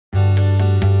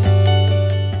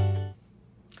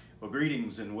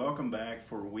Greetings and welcome back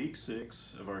for week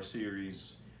 6 of our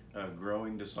series,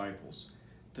 Growing Disciples.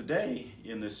 Today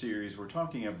in this series we're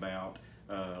talking about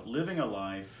living a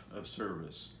life of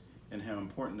service and how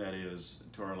important that is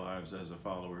to our lives as a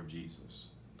follower of Jesus.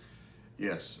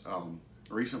 Yes,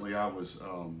 recently I was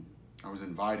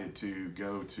invited to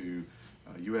go to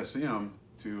USM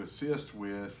to assist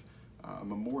with a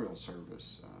memorial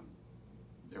service.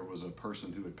 There was a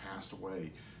person who had passed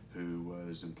away who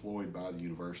was employed by the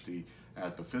university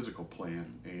at the physical plant,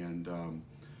 and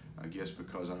I guess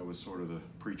because I was sort of the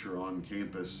preacher on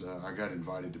campus, I got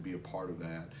invited to be a part of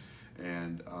that.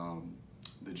 And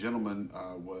the gentleman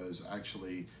was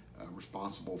actually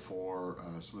responsible for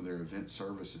some of their event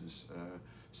services,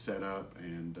 set up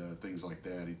and things like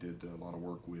that. He did a lot of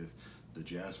work with the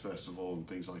jazz festival and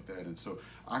things like that. And so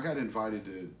I got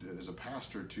invited as a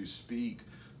pastor to speak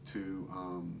to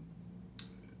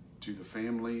the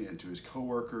family and to his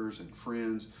coworkers and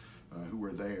friends who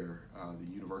were there.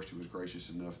 The university was gracious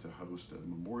enough to host a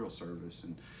memorial service.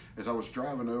 And as I was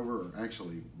driving over, or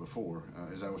actually before,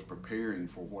 as I was preparing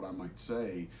for what I might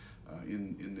say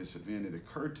in this event, it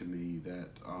occurred to me that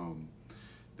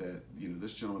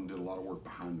this gentleman did a lot of work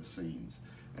behind the scenes.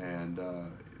 And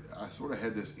I sort of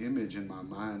had this image in my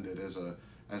mind that as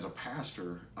a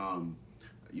pastor,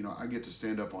 I get to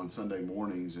stand up on Sunday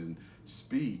mornings and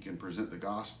speak and present the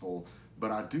gospel,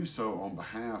 but I do so on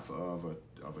behalf of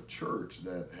a church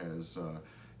that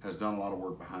has done a lot of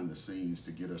work behind the scenes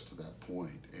to get us to that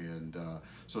point. And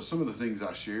so some of the things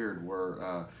I shared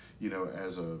were,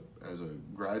 as a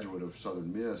graduate of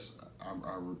Southern Miss,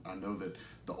 I know that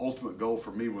the ultimate goal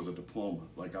for me was a diploma.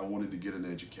 Like, I wanted to get an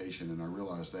education, and I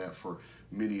realized that for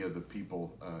many of the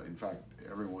people, in fact,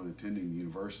 everyone attending the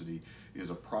university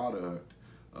is a product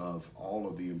of all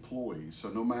of the employees. So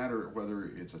no matter whether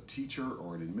it's a teacher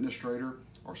or an administrator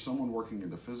or someone working in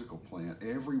the physical plant,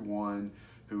 everyone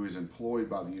who is employed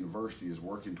by the university is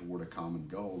working toward a common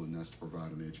goal, and that's to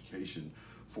provide an education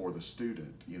for the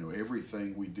student.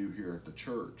 Everything we do here at the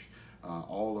church,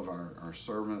 all of our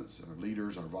servants, our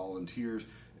leaders, our volunteers,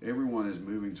 everyone is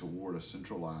moving toward a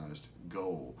centralized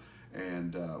goal.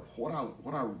 And what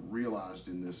I realized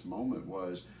in this moment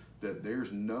was that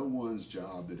there's no one's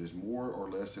job that is more or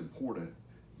less important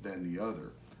than the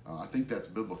other. I think that's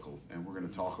biblical, and we're going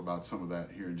to talk about some of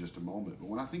that here in just a moment. But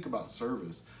when I think about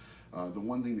service, the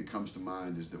one thing that comes to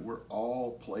mind is that we're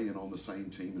all playing on the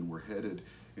same team, and we're headed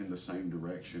in the same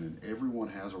direction, and everyone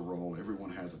has a role,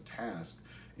 everyone has a task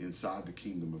inside the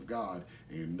kingdom of God,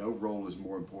 and no role is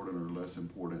more important or less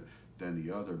important than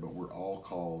the other, but we're all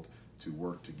called to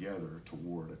work together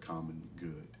toward a common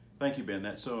good. Thank you, Ben.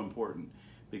 That's so important,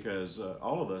 because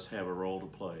all of us have a role to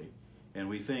play, and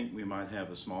we think we might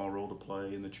have a small role to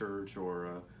play in the church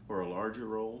or a larger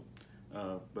role,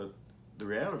 but the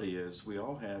reality is we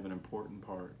all have an important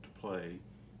part to play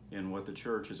in what the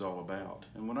church is all about.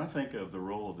 And when I think of the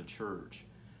role of the church,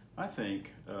 I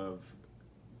think of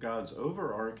God's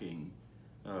overarching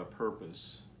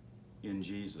purpose in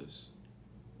Jesus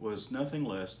was nothing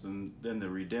less than the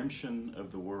redemption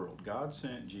of the world. God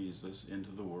sent Jesus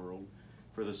into the world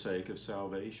for the sake of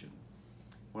salvation.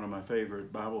 One of my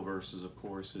favorite Bible verses, of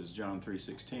course, is John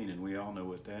 3:16, and we all know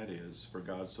what that is. For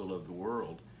God so loved the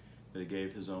world that he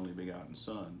gave his only begotten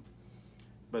Son.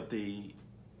 But the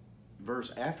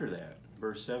verse after that,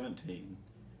 verse 17,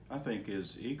 I think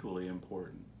is equally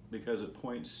important because it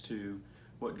points to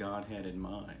what God had in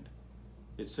mind.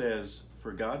 It says,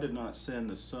 "For God did not send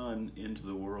the Son into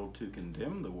the world to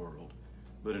condemn the world,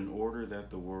 but in order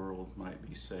that the world might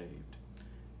be saved."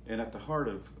 And at the heart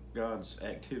of God's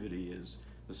activity is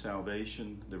the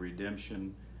salvation, the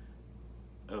redemption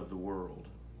of the world.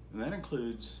 And that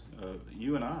includes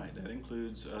you and I. That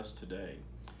includes us today.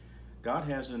 God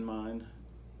has in mind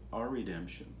our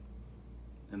redemption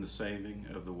and the saving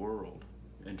of the world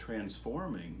and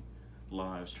transforming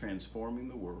lives, transforming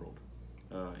the world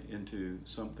into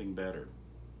something better,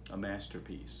 a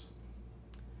masterpiece.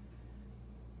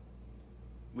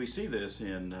 We see this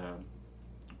in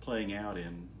playing out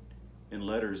in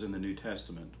letters in the New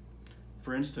Testament.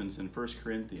 For instance, in 1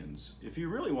 Corinthians, if you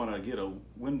really want to get a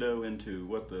window into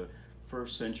what the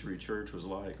first century church was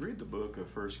like, read the book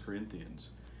of 1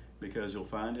 Corinthians, because you'll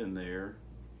find in there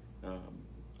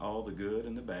all the good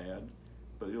and the bad,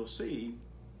 but you'll see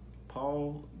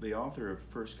Paul, the author of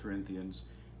 1 Corinthians,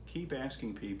 keep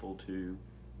asking people to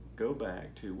go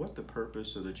back to what the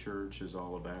purpose of the church is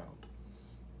all about.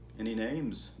 And he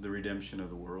names the redemption of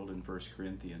the world in 1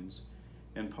 Corinthians.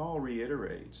 And Paul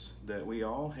reiterates that we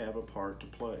all have a part to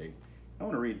play. I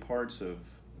want to read parts of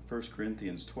 1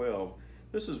 Corinthians 12.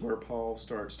 This is where Paul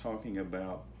starts talking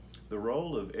about the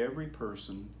role of every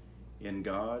person in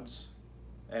God's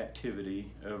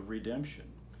activity of redemption.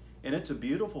 And it's a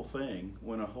beautiful thing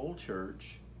when a whole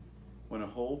church, when a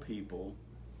whole people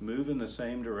move in the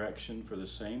same direction for the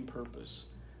same purpose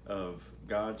of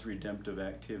God's redemptive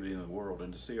activity in the world,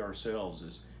 and to see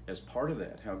ourselves as part of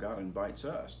that, how God invites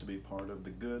us to be part of the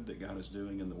good that God is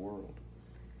doing in the world.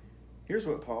 Here's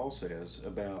what Paul says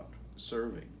about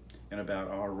serving and about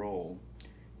our role.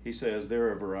 He says, there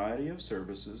are a variety of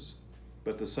services,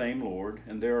 but the same Lord,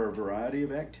 and there are a variety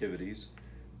of activities,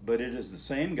 but it is the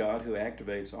same God who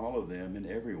activates all of them in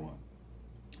everyone.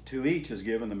 To each is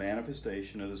given the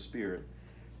manifestation of the Spirit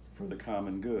for the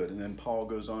common good. And then Paul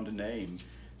goes on to name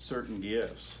certain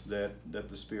gifts that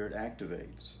the Spirit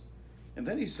activates. And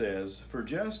then he says, for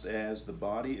just as the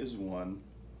body is one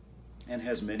and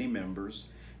has many members,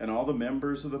 and all the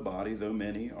members of the body, though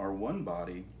many, are one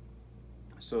body,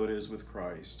 so it is with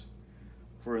Christ.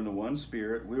 For in the one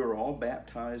Spirit we are all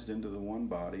baptized into the one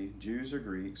body, Jews or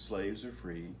Greeks, slaves or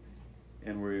free,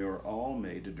 and we are all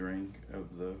made to drink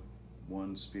of the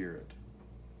one Spirit.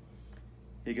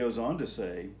 He goes on to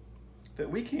say that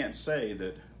we can't say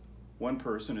that one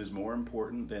person is more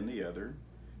important than the other.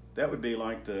 That would be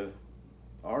like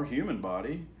our human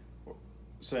body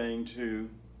saying to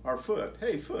our foot,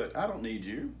 hey foot, I don't need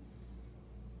you.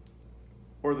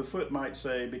 Or the foot might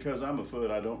say, because I'm a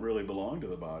foot, I don't really belong to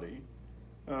the body.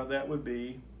 That would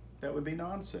be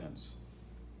nonsense.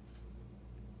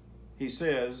 He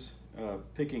says,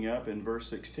 picking up in verse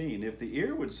 16, if the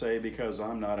ear would say, because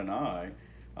I'm not an eye,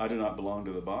 I do not belong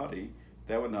to the body,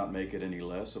 that would not make it any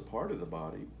less a part of the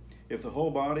body. If the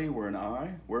whole body were an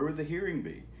eye, where would the hearing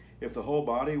be? If the whole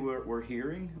body were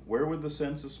hearing, where would the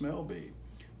sense of smell be?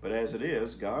 But as it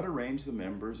is, God arranged the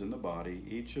members in the body,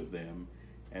 each of them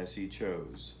as he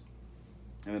chose.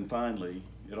 And then finally,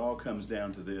 it all comes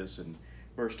down to this in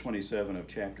verse 27 of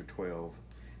chapter 12.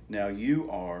 Now you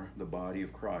are the body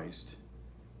of Christ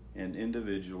and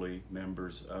individually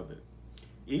members of it.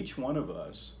 Each one of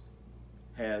us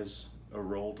has a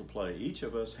role to play. Each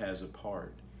of us has a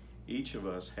part. Each of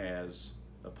us has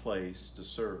a place to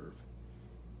serve.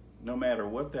 No matter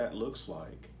what that looks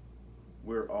like,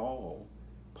 we're all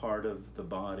part of the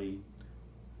body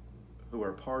who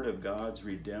are part of God's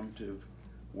redemptive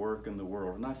work in the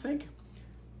world. And I think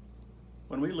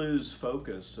when we lose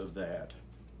focus of that,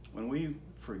 when we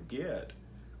forget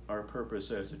our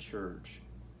purpose as a church,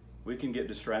 we can get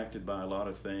distracted by a lot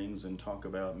of things and talk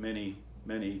about many,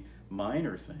 many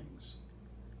minor things.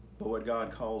 But what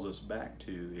God calls us back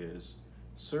to is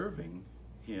serving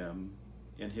Him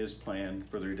in His plan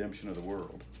for the redemption of the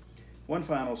world. One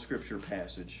final scripture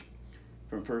passage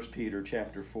from 1 Peter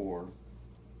chapter 4.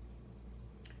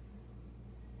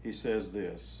 He says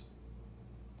this,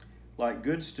 like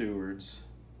good stewards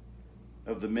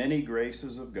of the many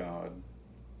graces of God,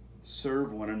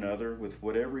 serve one another with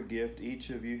whatever gift each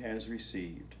of you has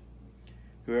received.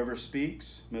 Whoever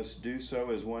speaks must do so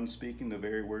as one speaking the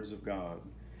very words of God.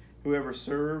 Whoever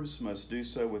serves must do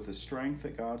so with the strength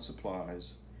that God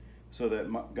supplies, so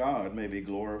that God may be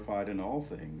glorified in all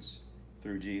things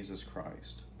through Jesus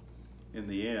Christ. In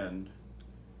the end,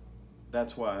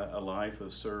 that's why a life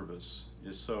of service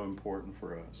is so important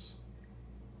for us,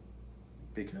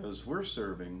 because we're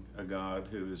serving a God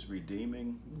who is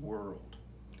redeeming the world,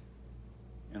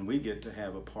 and we get to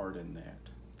have a part in that.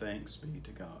 Thanks be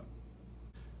to God.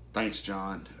 Thanks,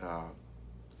 John.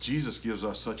 Jesus gives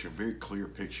us such a very clear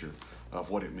picture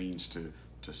of what it means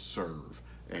to serve.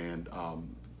 And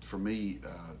for me,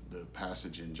 the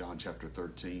passage in John chapter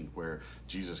 13 where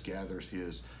Jesus gathers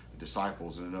his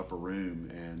disciples in an upper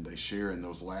room and they share in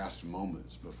those last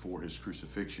moments before his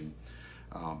crucifixion,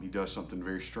 he does something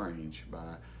very strange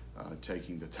by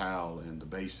taking the towel and the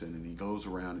basin, and he goes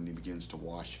around and he begins to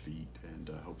wash feet. And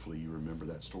hopefully you remember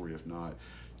that story. If not,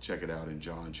 check it out in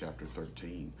John chapter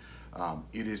 13.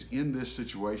 It is in this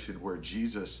situation where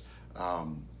Jesus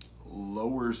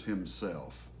lowers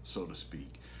himself, so to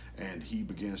speak, and he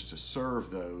begins to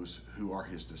serve those who are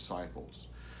his disciples.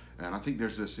 And I think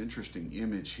there's this interesting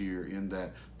image here in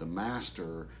that the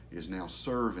master is now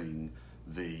serving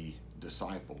the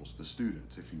disciples, the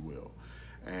students, if you will.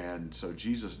 And so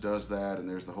Jesus does that, and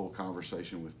there's the whole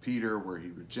conversation with Peter where he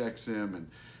rejects him,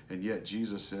 and yet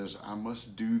Jesus says, I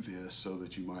must do this so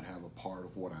that you might have a part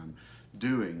of what I'm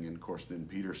doing. And of course then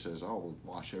Peter says, oh, well,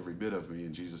 wash every bit of me,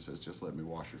 and Jesus says, just let me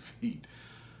wash your feet.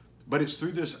 But it's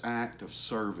through this act of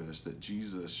service that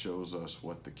Jesus shows us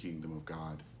what the kingdom of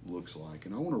God looks like.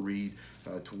 And I want to read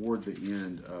toward the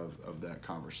end of that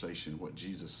conversation what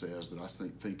Jesus says that I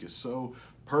think is so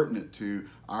pertinent to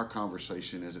our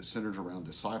conversation as it centers around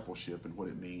discipleship and what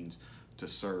it means to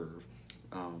serve.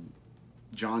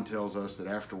 John tells us that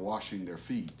after washing their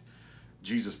feet,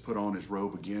 Jesus put on his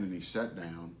robe again and he sat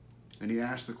down and he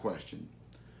asked the question,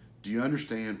 "Do you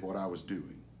understand what I was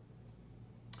doing?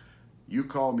 You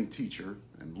call me teacher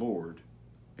and Lord,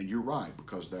 and you're right,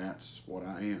 because that's what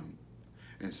I am.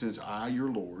 And since I, your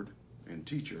Lord and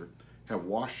teacher, have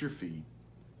washed your feet,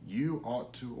 you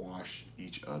ought to wash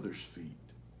each other's feet."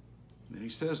 Then he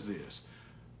says this,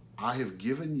 "I have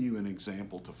given you an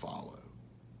example to follow.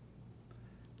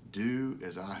 Do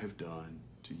as I have done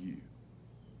to you."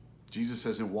 Jesus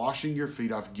says, in washing your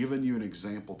feet, I've given you an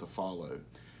example to follow.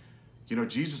 You know,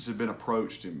 Jesus had been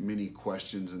approached in many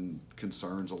questions and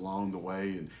concerns along the way,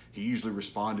 and he usually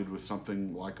responded with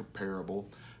something like a parable.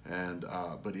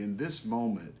 But in this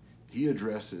moment, he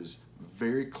addresses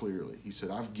very clearly. He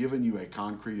said, I've given you a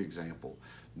concrete example.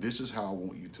 This is how I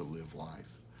want you to live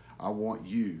life. I want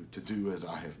you to do as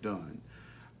I have done.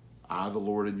 I, the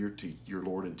Lord and your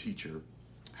Lord and teacher,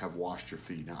 have washed your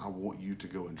feet. Now I want you to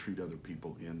go and treat other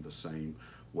people in the same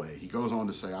way. He goes on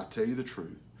to say, I tell you the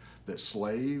truth, that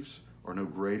slaves are no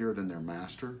greater than their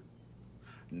master,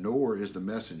 nor is the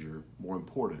messenger more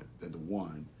important than the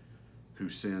one who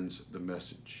sends the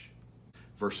message.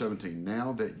 Verse 17,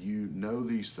 now that you know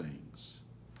these things,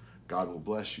 God will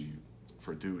bless you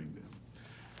for doing them.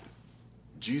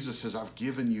 Jesus says, I've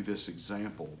given you this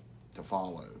example to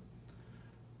follow.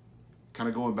 Kind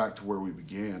of going back to where we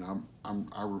began, I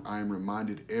am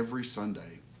reminded every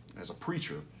Sunday as a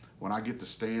preacher, when I get to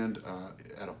stand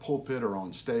at a pulpit or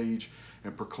on stage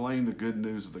and proclaim the good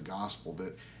news of the gospel,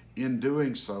 that in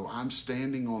doing so, I'm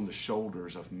standing on the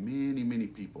shoulders of many, many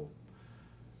people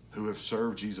who have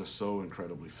served Jesus so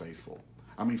incredibly faithful.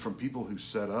 I mean, from people who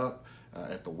set up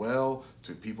at the well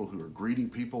to people who are greeting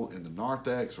people in the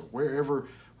narthex or wherever,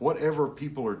 whatever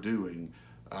people are doing.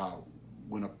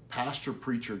 When a pastor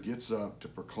preacher gets up to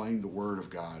proclaim the word of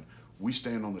God, we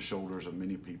stand on the shoulders of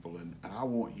many people. And I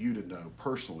want you to know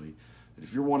personally that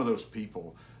if you're one of those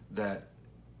people, that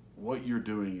what you're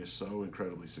doing is so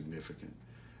incredibly significant.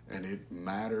 And it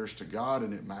matters to God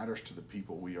and it matters to the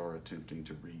people we are attempting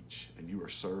to reach. And you are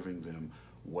serving them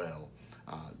well.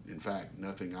 In fact,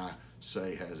 nothing I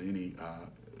say has any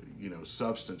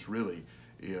substance really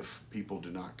if people do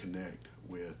not connect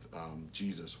with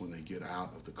Jesus when they get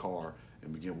out of the car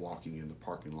and begin walking in the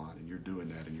parking lot. And you're doing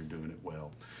that and you're doing it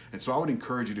well. And so I would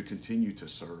encourage you to continue to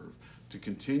serve, to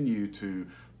continue to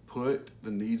put the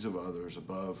needs of others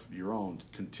above your own,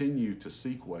 continue to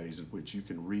seek ways in which you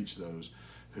can reach those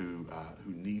who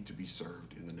need to be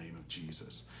served in the name of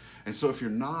Jesus. And so if you're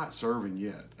not serving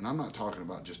yet, and I'm not talking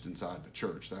about just inside the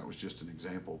church, that was just an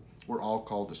example. We're all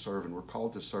called to serve, and we're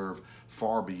called to serve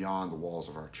far beyond the walls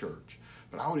of our church.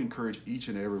 But I would encourage each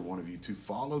and every one of you to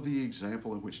follow the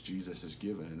example in which Jesus has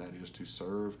given, and that is to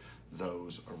serve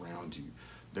those around you.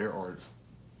 There are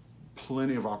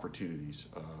plenty of opportunities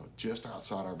just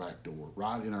outside our back door,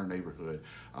 right in our neighborhood.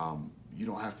 You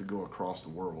don't have to go across the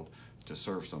world to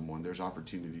serve someone. There's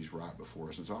opportunities right before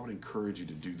us. And so I would encourage you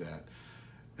to do that.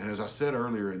 And as I said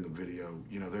earlier in the video,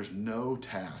 there's no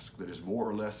task that is more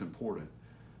or less important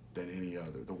than any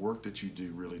other. The work that you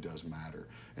do really does matter.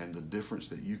 And the difference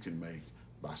that you can make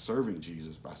by serving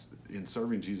Jesus, by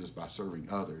serving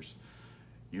others,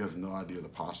 you have no idea the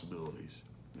possibilities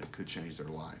that could change their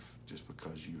life just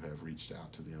because you have reached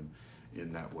out to them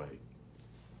in that way.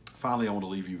 Finally, I want to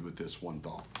leave you with this one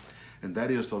thought. And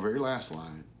that is the very last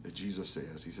line that Jesus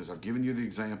says. He says, I've given you the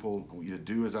example. I want you to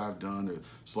do as I've done. The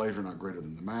slaves are not greater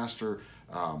than the master.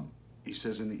 He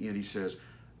says in the end, he says,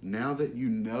 now that you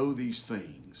know these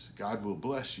things, God will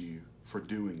bless you for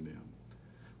doing them.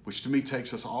 Which to me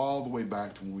takes us all the way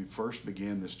back to when we first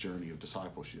began this journey of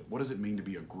discipleship. What does it mean to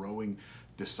be a growing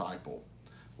disciple?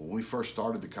 When we first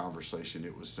started the conversation,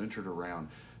 it was centered around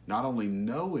not only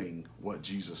knowing what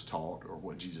Jesus taught or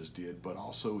what Jesus did, but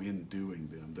also in doing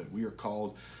them. That we are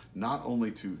called not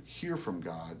only to hear from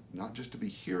God, not just to be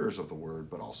hearers of the word,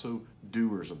 but also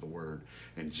doers of the word.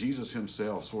 And Jesus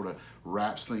himself sort of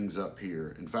wraps things up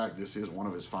here. In fact, this is one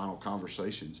of his final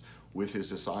conversations with his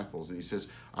disciples. And he says,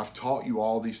 I've taught you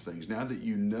all these things. Now that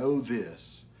you know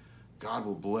this, God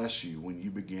will bless you when you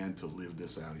begin to live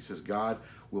this out. He says, God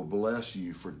will bless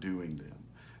you for doing them.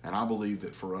 And I believe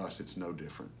that for us, it's no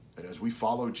different. That as we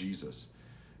follow Jesus,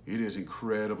 it is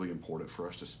incredibly important for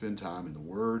us to spend time in the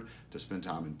Word, to spend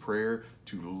time in prayer,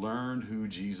 to learn who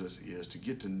Jesus is, to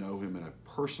get to know him in a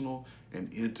personal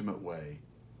and intimate way,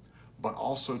 but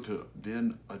also to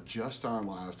then adjust our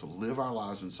lives, to live our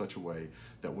lives in such a way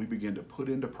that we begin to put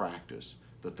into practice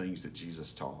the things that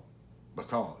Jesus taught.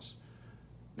 Because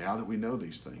now that we know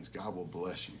these things, God will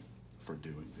bless you for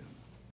doing them.